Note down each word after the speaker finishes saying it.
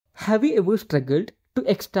Have you ever struggled to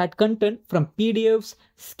extract content from PDFs,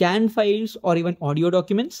 scanned files, or even audio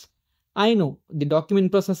documents? I know the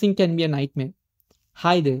document processing can be a nightmare.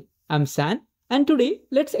 Hi there, I'm San, and today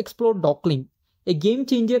let's explore Docling, a game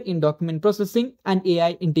changer in document processing and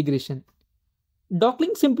AI integration.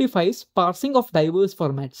 Docling simplifies parsing of diverse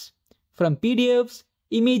formats, from PDFs,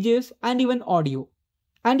 images, and even audio,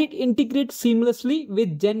 and it integrates seamlessly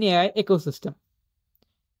with Gen AI ecosystem.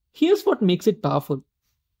 Here's what makes it powerful.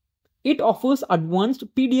 It offers advanced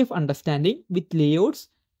PDF understanding with layouts,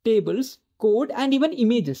 tables, code, and even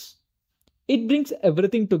images. It brings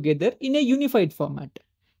everything together in a unified format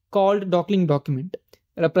called Docling document,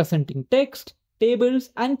 representing text, tables,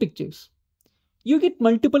 and pictures. You get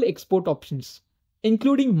multiple export options,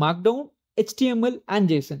 including Markdown, HTML, and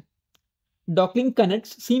JSON. Docling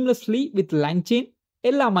connects seamlessly with LangChain,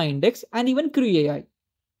 Llama Index, and even Crue AI.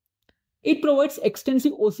 It provides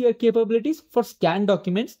extensive OCR capabilities for scanned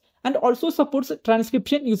documents and also supports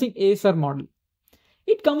transcription using ASR model.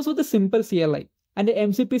 It comes with a simple CLI and a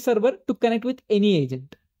MCP server to connect with any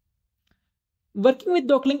agent. Working with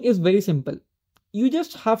Docling is very simple. You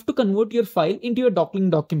just have to convert your file into your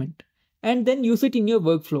Docling document and then use it in your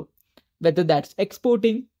workflow, whether that's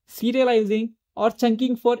exporting, serializing, or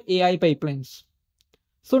chunking for AI pipelines.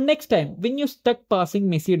 So next time when you're stuck parsing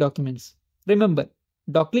messy documents, remember,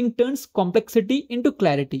 Docling turns complexity into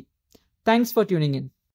clarity. Thanks for tuning in.